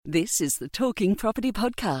This is the Talking Property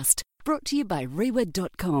Podcast, brought to you by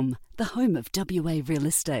Reiwa.com, the home of WA real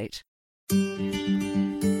estate.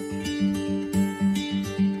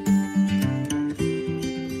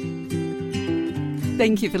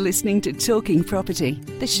 Thank you for listening to Talking Property,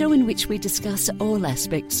 the show in which we discuss all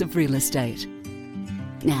aspects of real estate.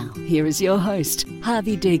 Now, here is your host,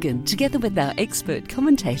 Harvey Deegan, together with our expert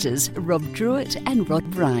commentators, Rob Druitt and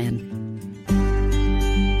Rod Bryan.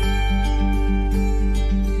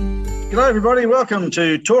 G'day everybody, welcome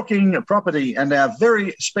to Talking Property, and our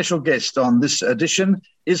very special guest on this edition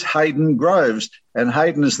is Hayden Groves, and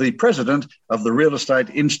Hayden is the president of the Real Estate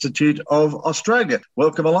Institute of Australia.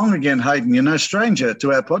 Welcome along again, Hayden. You're no stranger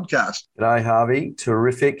to our podcast. G'day Harvey,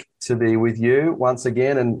 terrific to be with you once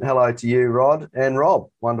again, and hello to you Rod and Rob,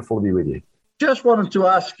 wonderful to be with you. Just wanted to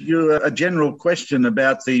ask you a general question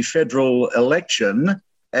about the federal election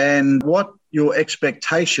and what your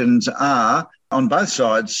expectations are on both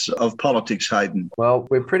sides of politics, Hayden. Well,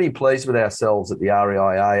 we're pretty pleased with ourselves at the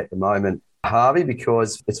REIA at the moment, Harvey,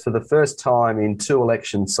 because it's for the first time in 2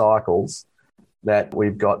 election cycles that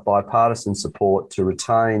we've got bipartisan support to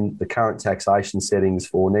retain the current taxation settings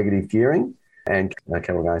for negative gearing and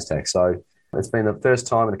capital gains tax. So it's been the first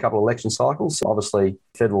time in a couple of election cycles. Obviously,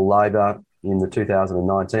 federal Labor in the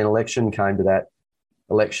 2019 election came to that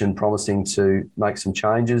election promising to make some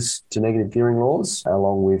changes to negative gearing laws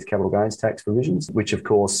along with capital gains tax provisions, which of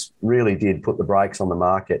course really did put the brakes on the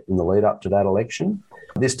market in the lead up to that election.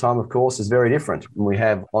 This time, of course, is very different. We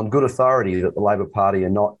have on good authority that the Labor Party are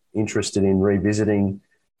not interested in revisiting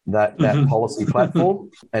that policy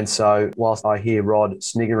platform. And so whilst I hear Rod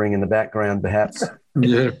sniggering in the background perhaps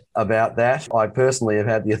about that, I personally have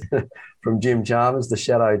had from Jim Chalmers, the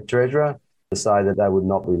Shadow Treasurer, to say that they would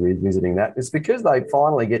not be revisiting that. It's because they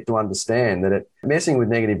finally get to understand that messing with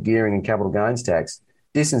negative gearing and capital gains tax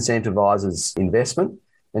disincentivises investment,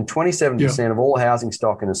 and 27% of all housing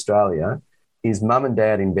stock in Australia is mum and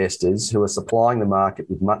dad investors who are supplying the market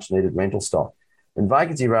with much needed rental stock. And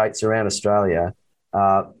vacancy rates around Australia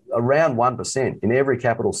are around 1% in every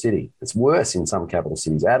capital city. It's worse in some capital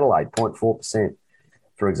cities. Adelaide, 0.4%,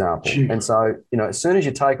 for example. And so, as soon as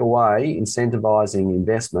you take away incentivising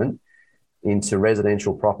investment into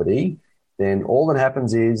residential property, then all that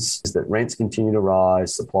happens is that rents continue to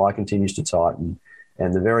rise, supply continues to tighten,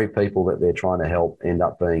 and the very people that they're trying to help end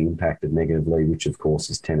up being impacted negatively, which of course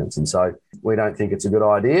is tenants. And so we don't think it's a good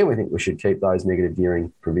idea. We think we should keep those negative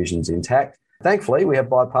gearing provisions intact. Thankfully, we have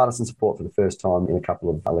bipartisan support for the first time in a couple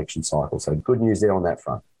of election cycles. So good news there on that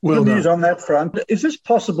front. Good news on that front. Is this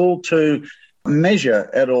possible to measure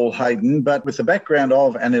at all, Hayden, but with the background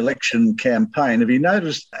of an election campaign, have you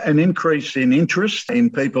noticed an increase in interest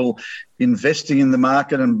in people investing in the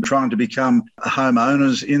market and trying to become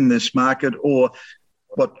homeowners in this market? Or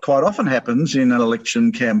what quite often happens in an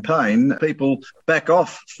election campaign, people back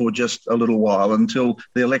off for just a little while until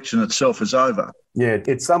the election itself is over? Yeah,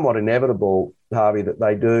 it's somewhat inevitable, Harvey, that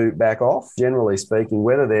they do back off, generally speaking,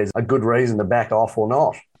 whether there's a good reason to back off or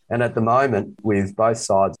not. And at the moment, with both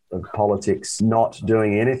sides of politics not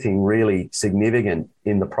doing anything really significant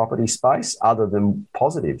in the property space other than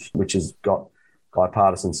positive, which has got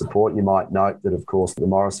bipartisan support. You might note that, of course, the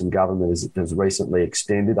Morrison government has recently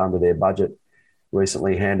extended under their budget,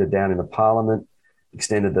 recently handed down in the Parliament,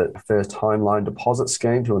 extended the first home loan deposit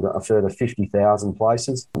scheme to a further 50,000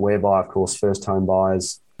 places, whereby, of course, first home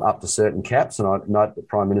buyers up to certain caps. And I note the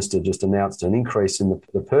Prime Minister just announced an increase in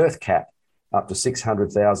the Perth cap up to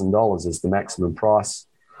 $600,000 is the maximum price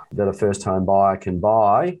that a first home buyer can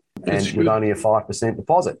buy, and with only a 5%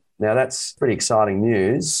 deposit. Now, that's pretty exciting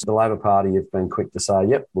news. The Labor Party have been quick to say,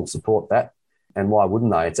 yep, we'll support that. And why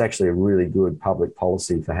wouldn't they? It's actually a really good public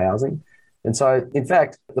policy for housing. And so, in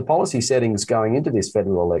fact, the policy settings going into this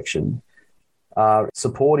federal election are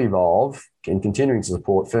supportive of and continuing to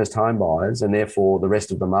support first home buyers and therefore the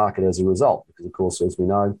rest of the market as a result. Because, of course, as we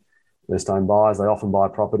know, first home buyers, they often buy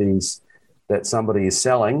properties that somebody is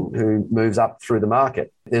selling who moves up through the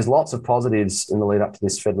market. There's lots of positives in the lead up to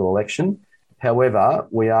this federal election. However,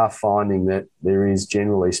 we are finding that there is,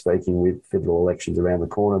 generally speaking, with federal elections around the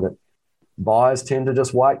corner, that buyers tend to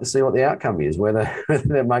just wait to see what the outcome is, whether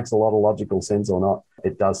that makes a lot of logical sense or not.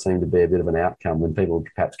 It does seem to be a bit of an outcome when people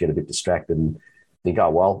perhaps get a bit distracted and think, oh,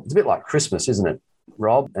 well, it's a bit like Christmas, isn't it,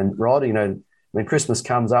 Rob? And Rod, when Christmas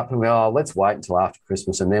comes up and we go, oh, let's wait until after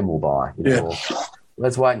Christmas and then we'll buy. Or,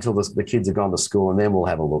 let's wait until the kids have gone to school and then we'll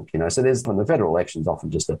have a look. So the federal election's often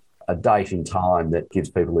just a date in time that gives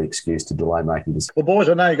people the excuse to delay making decisions. Well, boys,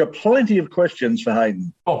 I know you've got plenty of questions for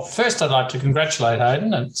Hayden. Well, first I'd like to congratulate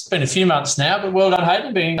Hayden. It's been a few months now, but well done,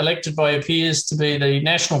 Hayden, being elected by your peers to be the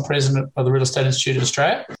National President of the Real Estate Institute of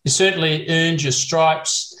Australia. You certainly earned your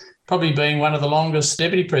stripes probably being one of the longest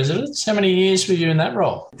deputy presidents. How many years were you in that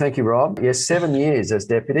role? Thank you, Rob. Yes, 7 years as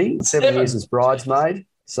deputy, 7 years as bridesmaid.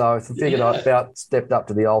 So I figured I about stepped up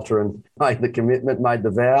to the altar and made the commitment, made the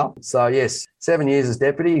vow. So yes, 7 years as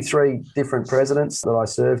deputy, 3 different presidents that I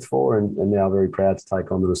served for, and now very proud to take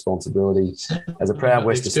on the responsibility as a proud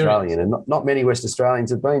West Australian. And not many West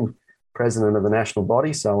Australians have been president of the national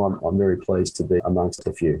body, so I'm very pleased to be amongst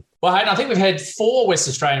a few. Well, Hayden, I think we've had 4 West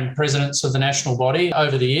Australian presidents of the national body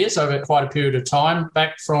over the years, over quite a period of time,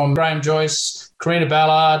 back from Graham Joyce, Karina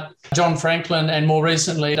Ballard, John Franklin, and more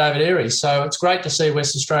recently, David Aries. So it's great to see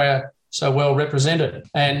West Australia so well represented.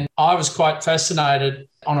 And I was quite fascinated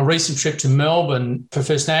on a recent trip to Melbourne for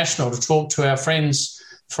First National to talk to our friends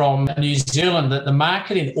from New Zealand that the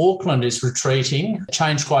market in Auckland is retreating,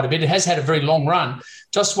 changed quite a bit. It has had a very long run.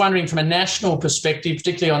 Just wondering from a national perspective,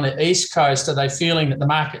 particularly on the East Coast, are they feeling that the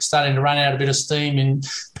market's starting to run out a bit of steam in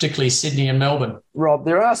particularly Sydney and Melbourne? Rob,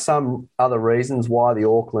 there are some other reasons why the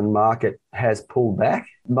Auckland market has pulled back,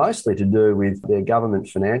 mostly to do with their government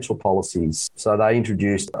financial policies. So they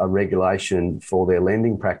introduced a regulation for their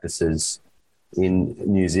lending practices in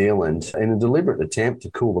New Zealand in a deliberate attempt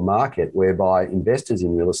to cool the market, whereby investors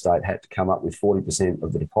in real estate had to come up with 40%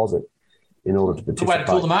 of the deposit in order to participate. Good way to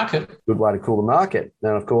cool the market. Good way to cool the market.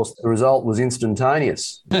 And of course, the result was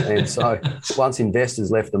instantaneous. And so once investors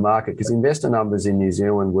left the market, because investor numbers in New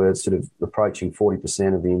Zealand were sort of approaching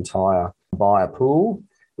 40% of the entire buyer pool,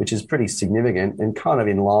 which is pretty significant and kind of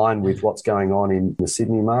in line with what's going on in the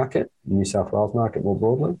Sydney market, the New South Wales market more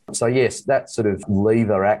broadly. So yes, that sort of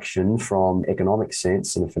lever action from economic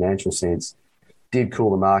sense and a financial sense did cool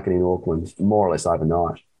the market in Auckland more or less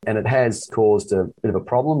overnight. And it has caused a bit of a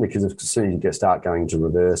problem because as soon as you start going to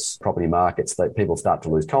reverse property markets, that people start to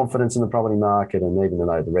lose confidence in the property market. And even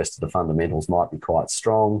though the rest of the fundamentals might be quite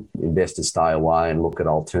strong, investors stay away and look at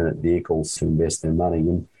alternate vehicles to invest their money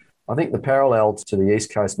in. I think the parallel to the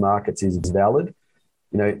East Coast markets is valid.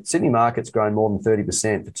 You know, Sydney market's grown more than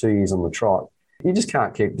 30% for 2 years on the trot. You just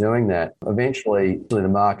can't keep doing that. Eventually, the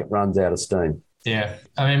market runs out of steam. Yeah.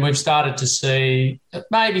 I mean, we've started to see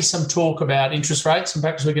maybe some talk about interest rates, and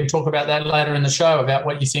perhaps we can talk about that later in the show, about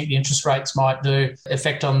what you think the interest rates might do,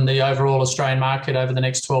 effect on the overall Australian market over the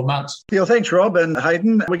next 12 months. Yeah, well, thanks, Rob and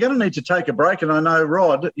Hayden. We're going to need to take a break, and I know,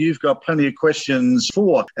 Rod, you've got plenty of questions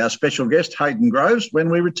for our special guest, Hayden Groves, when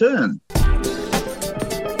we return.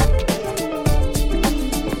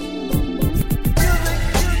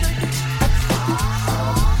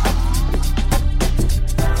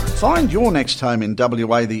 Find your next home in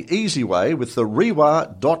WA the easy way with the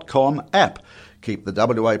Reiwa.com app. Keep the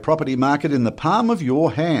WA property market in the palm of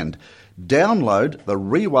your hand. Download the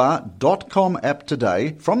Reiwa.com app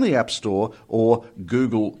today from the App Store or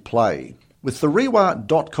Google Play. With the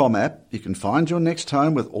Reiwa.com app, you can find your next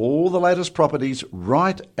home with all the latest properties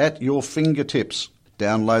right at your fingertips.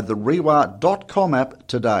 Download the Reiwa.com app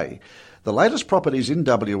today. The latest properties in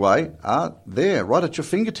WA are there, right at your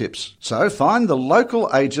fingertips. So find the local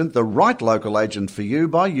agent, the right local agent for you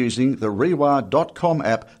by using the Reiwa.com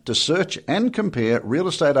app to search and compare real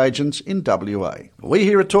estate agents in WA. We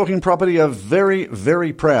here at Talking Property are very,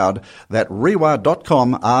 very proud that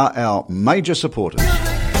Reiwa.com are our major supporters.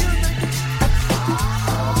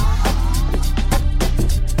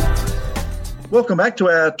 Welcome back to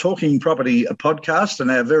our Talking Property podcast,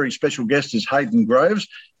 and our very special guest is Hayden Groves.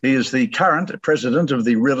 He is the current president of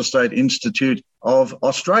the Real Estate Institute of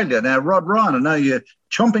Australia. Now, Rod Ryan, I know you're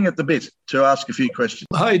chomping at the bit to ask a few questions.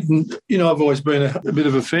 Hayden, you know, I've always been a bit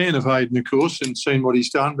of a fan of Hayden, of course, and seen what he's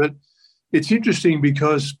done, but it's interesting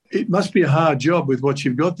because it must be a hard job with what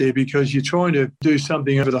you've got there, because you're trying to do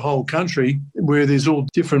something over the whole country where there's all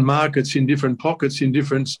different markets in different pockets, in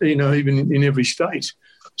different, you know, even in every state.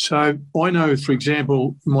 So I know, for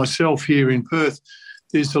example, myself here in Perth,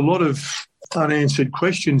 there's a lot of unanswered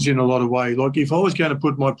questions in a lot of ways. Like if I was going to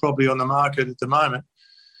put my property on the market at the moment,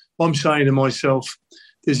 I'm saying to myself,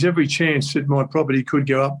 there's every chance that my property could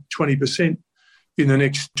go up 20% in the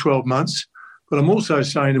next 12 months. But I'm also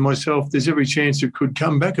saying to myself, there's every chance it could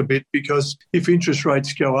come back a bit, because if interest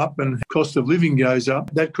rates go up and cost of living goes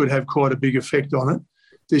up, that could have quite a big effect on it.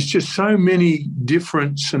 There's just so many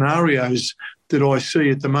different scenarios that I see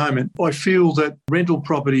at the moment. I feel that rental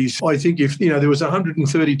properties, I think if, you know, there was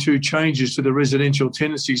 132 changes to the Residential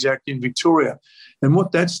Tenancies Act in Victoria, and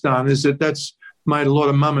what that's done is that's made a lot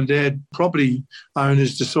of mum and dad property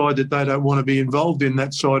owners decide that they don't want to be involved in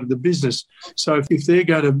that side of the business. So if they're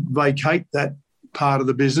going to vacate that part of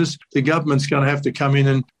the business, the government's going to have to come in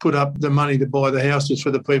and put up the money to buy the houses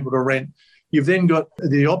for the people to rent. You've then got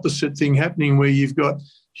the opposite thing happening, where you've got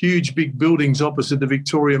huge big buildings opposite the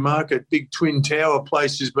Victoria market, big twin tower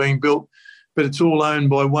places being built, but it's all owned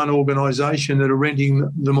by one organisation that are renting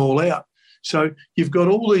them all out. So you've got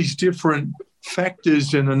all these different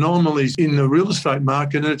factors and anomalies in the real estate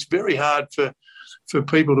market, and it's very hard for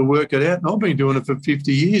people to work it out. And I've been doing it for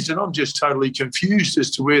 50 years and I'm just totally confused as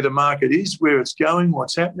to where the market is, where it's going,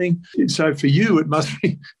 what's happening. And so for you, it must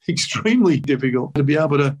be extremely difficult to be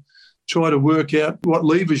able to try to work out what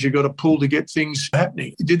levers you've got to pull to get things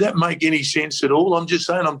happening. Did that make any sense at all? I'm just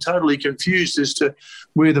saying I'm totally confused as to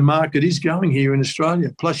where the market is going here in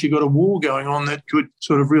Australia. Plus you've got a war going on that could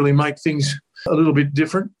sort of really make things a little bit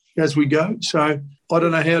different as we go. So I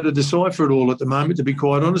don't know how to decipher it all at the moment, to be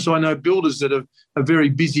quite honest. I know builders that are very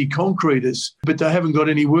busy concreters, but they haven't got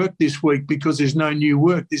any work this week because there's no new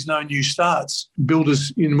work, there's no new starts.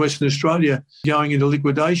 Builders in Western Australia going into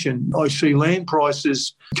liquidation. I see land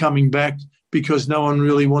prices coming back because no one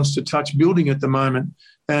really wants to touch building at the moment.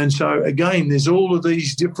 And so, again, there's all of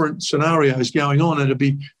these different scenarios going on, and I'd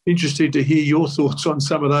be interested to hear your thoughts on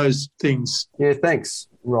some of those things. Yeah, thanks.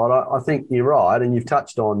 Right, I think you're right, and you've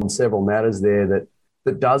touched on several matters there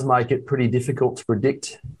that does make it pretty difficult to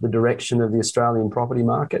predict the direction of the Australian property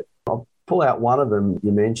market. I'll pull out one of them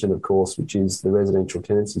you mentioned, of course, which is the residential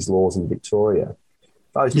tenancies laws in Victoria.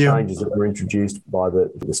 Those changes that were introduced by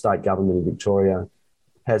the state government of Victoria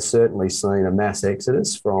has certainly seen a mass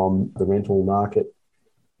exodus from the rental market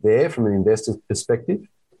there from an investor's perspective.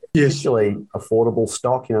 Yes. Particularly affordable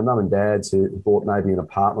stock, mum and dads who bought maybe an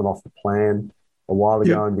apartment off the plan a while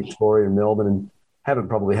ago in Victoria and Melbourne and haven't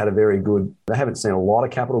probably had they haven't seen a lot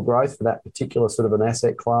of capital growth for that particular sort of an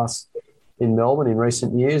asset class in Melbourne in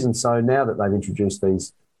recent years. And so now that they've introduced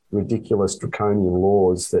these ridiculous draconian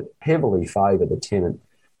laws that heavily favour the tenant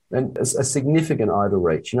and a significant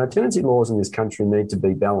overreach, tenancy laws in this country need to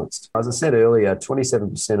be balanced. As I said earlier,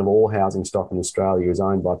 27% of all housing stock in Australia is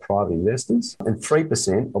owned by private investors and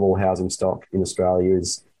 3% of all housing stock in Australia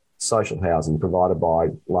is social housing provided by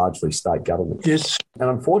largely state government. Yes. And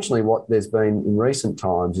unfortunately, what there's been in recent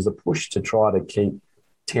times is a push to try to keep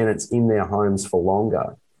tenants in their homes for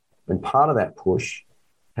longer. And part of that push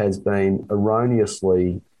has been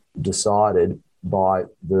erroneously decided by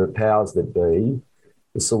the powers that be.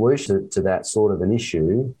 The solution to that sort of an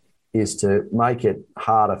issue is to make it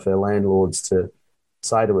harder for landlords to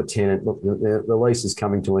say to a tenant, look, the lease is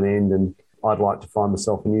coming to an end and I'd like to find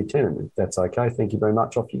myself a new tenant. If that's okay, thank you very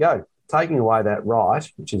much, off you go. Taking away that right,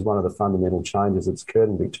 which is one of the fundamental changes that's occurred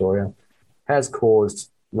in Victoria, has caused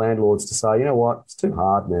landlords to say, you know what, it's too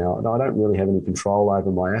hard now and I don't really have any control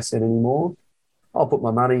over my asset anymore. I'll put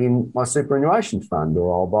my money in my superannuation fund,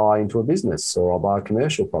 or I'll buy into a business, or I'll buy a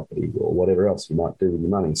commercial property, or whatever else you might do with your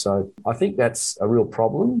money. So I think that's a real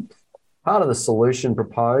problem. Part of the solution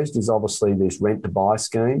proposed is obviously these rent-to-buy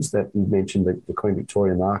schemes that you mentioned, the Queen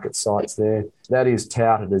Victoria Market sites there. That is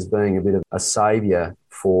touted as being a bit of a saviour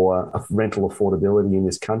for rental affordability in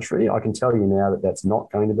this country. I can tell you now that that's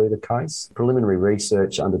not going to be the case. Preliminary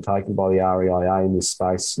research undertaken by the REIA in this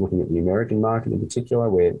space, looking at the American market in particular,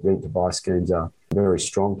 where rent-to-buy schemes are a very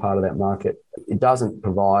strong part of that market, it doesn't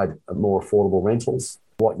provide more affordable rentals.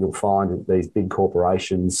 What you'll find is these big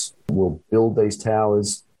corporations will build these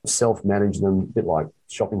towers, self-manage them, a bit like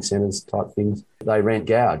shopping centres type things. They rent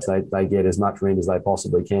gouge. They get as much rent as they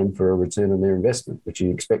possibly can for a return on their investment, which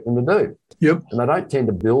you expect them to do. Yep. And they don't tend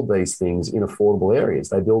to build these things in affordable areas.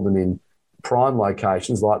 They build them in prime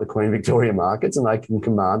locations like the Queen Victoria markets, and they can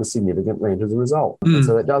command a significant rent as a result. And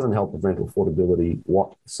so that doesn't help with rental affordability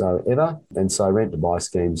whatsoever. And so rent-to-buy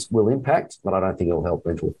schemes will impact, but I don't think it'll help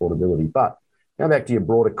rental affordability. But now back to your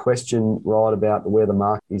broader question, right, about where the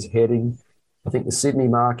market is heading. I think the Sydney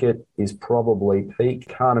market is probably peak.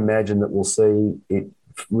 Can't imagine that we'll see it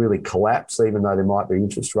really collapse, even though there might be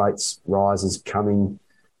interest rates rises coming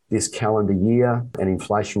this calendar year and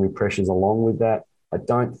inflationary pressures along with that. I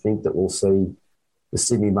don't think that we'll see the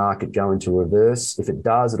Sydney market go into reverse. If it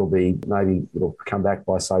does, it'll come back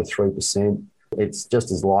by, say, 3%. It's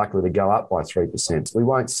just as likely to go up by 3%. We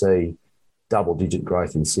won't see double-digit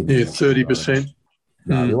growth in Sydney. Yeah, 30%.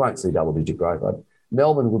 No, we won't see double-digit growth.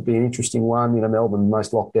 Melbourne would be an interesting one. Melbourne, the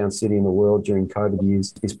most locked-down city in the world during COVID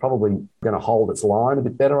years, is probably going to hold its line a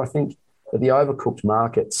bit better, I think. But the overcooked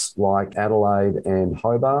markets like Adelaide and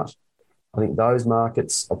Hobart, I think those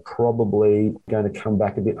markets are probably going to come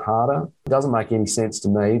back a bit harder. It doesn't make any sense to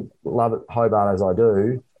me. Love it, Hobart, as I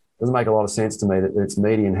do. It doesn't make a lot of sense to me that its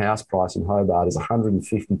median house price in Hobart is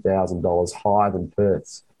 $150,000 higher than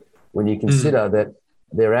Perth's. When you consider that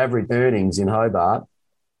their average earnings in Hobart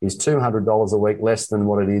is $200 a week less than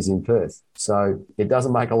what it is in Perth. So it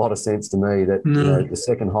doesn't make a lot of sense to me that the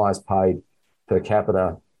second highest paid per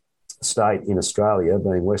capita state in Australia,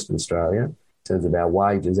 being Western Australia, In terms of our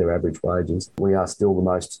wages, our average wages, we are still the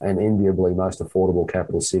most and enviably most affordable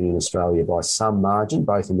capital city in Australia by some margin,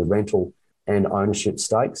 both in the rental and ownership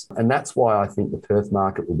stakes. And that's why I think the Perth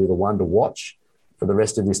market will be the one to watch for the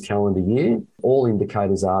rest of this calendar year. All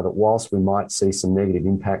indicators are that whilst we might see some negative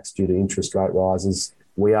impacts due to interest rate rises,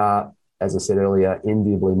 we are, as I said earlier,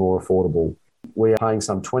 enviably more affordable. We are paying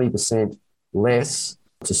some 20% less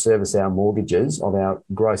to service our mortgages of our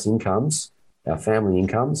gross incomes, our family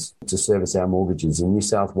incomes, to service our mortgages. In New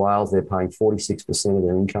South Wales, they're paying 46% of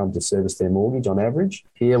their income to service their mortgage on average.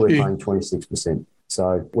 Here, we're paying 26%.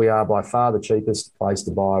 So we are by far the cheapest place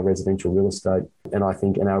to buy residential real estate. And I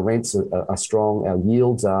think, and our rents are strong, our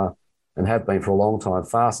yields are, and have been for a long time,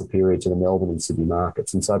 far superior to the Melbourne and Sydney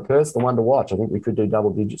markets. And so Perth's the one to watch. I think we could do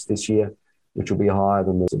double digits this year, which will be higher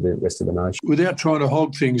than the rest of the nation. Without trying to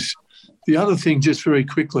hog things, the other thing, just very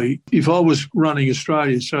quickly, if I was running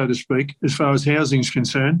Australia, so to speak, as far as housing is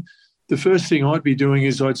concerned, the first thing I'd be doing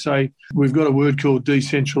is I'd say we've got a word called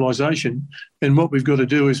decentralisation, and what we've got to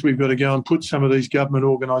do is we've got to go and put some of these government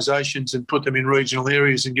organisations and put them in regional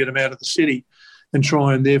areas and get them out of the city and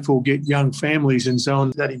try and therefore get young families and so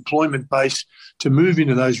on, that employment base to move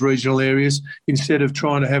into those regional areas instead of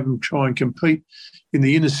trying to have them try and compete in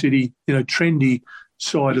the inner city, trendy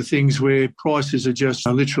side of things where prices are just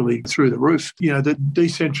literally through the roof. The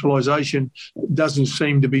decentralisation doesn't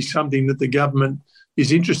seem to be something that the government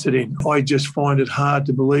is interested in. I just find it hard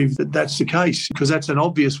to believe that that's the case, because that's an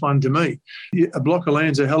obvious one to me. A block of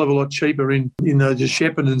land's a hell of a lot cheaper in the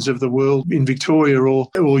Sheppartons of the world in Victoria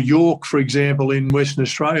or York, for example, in Western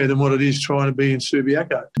Australia than what it is trying to be in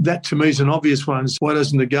Subiaco. That to me is an obvious one. Why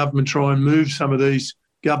doesn't the government try and move some of these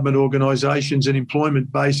government organisations and employment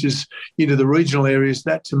bases into the regional areas?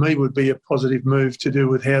 That to me would be a positive move to do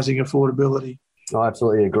with housing affordability. I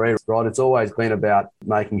absolutely agree, Rod. It's always been about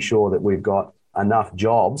making sure that we've got enough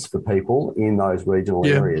jobs for people in those regional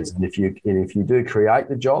areas. And if you do create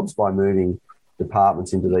the jobs by moving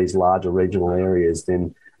departments into these larger regional areas,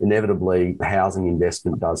 then inevitably housing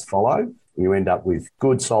investment does follow. You end up with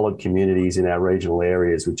good, solid communities in our regional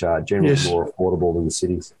areas, which are generally more affordable than the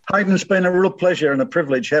cities. Hayden, it's been a real pleasure and a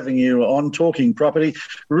privilege having you on Talking Property.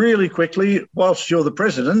 Really quickly, whilst you're the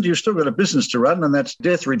president, you've still got a business to run, and that's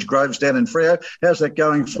Deathridge Groves down in Freo. How's that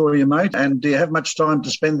going for you, mate? And do you have much time to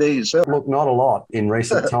spend there yourself? Look, not a lot in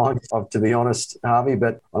recent times, to be honest, Harvey,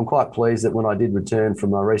 but I'm quite pleased that when I did return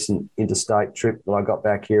from my recent interstate trip that I got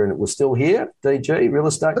back here and it was still here, DG, real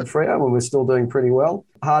estate in Freo, and we're still doing pretty well.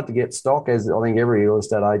 Hard to get stock, as I think every real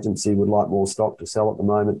estate agency would like more stock to sell at the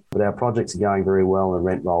moment. But our projects are going very well and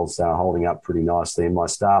rent rolls are holding up pretty nicely. And my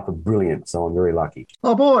staff are brilliant, so I'm very lucky.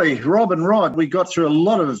 Oh boy, Rob and Rod, we got through a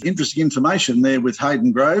lot of interesting information there with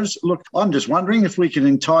Hayden Groves. Look, I'm just wondering if we can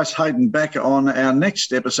entice Hayden back on our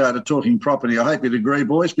next episode of Talking Property. I hope you'd agree,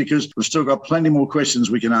 boys, because we've still got plenty more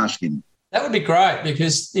questions we can ask him. That would be great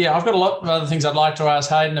because, I've got a lot of other things I'd like to ask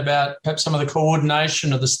Hayden about, perhaps some of the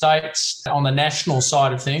coordination of the states on the national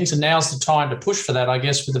side of things. And now's the time to push for that, I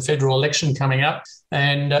guess, with the federal election coming up.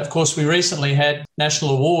 And, of course, we recently had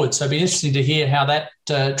national awards. So it'd be interesting to hear how that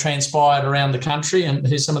transpired around the country and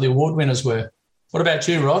who some of the award winners were. What about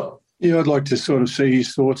you, Rod? Yeah, I'd like to sort of see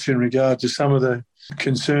his thoughts in regard to some of the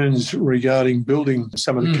concerns regarding building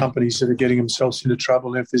some of the companies that are getting themselves into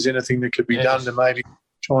trouble. And if there's anything that could be done to maybe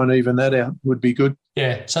try and even that out would be good.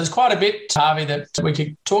 Yeah, so there's quite a bit, Harvey, that we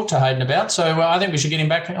could talk to Hayden about. So I think we should get him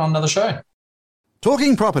back on another show.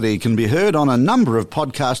 Talking Property can be heard on a number of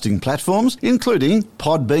podcasting platforms, including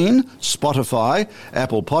Podbean, Spotify,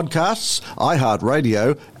 Apple Podcasts,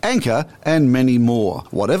 iHeartRadio, Anchor, and many more.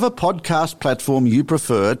 Whatever podcast platform you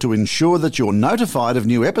prefer, to ensure that you're notified of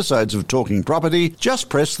new episodes of Talking Property, just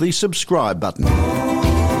press the subscribe button.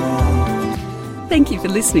 Thank you for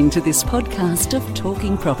listening to this podcast of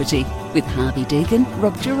Talking Property with Harvey Deegan,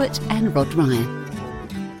 Rob Jewett and Rod Ryan.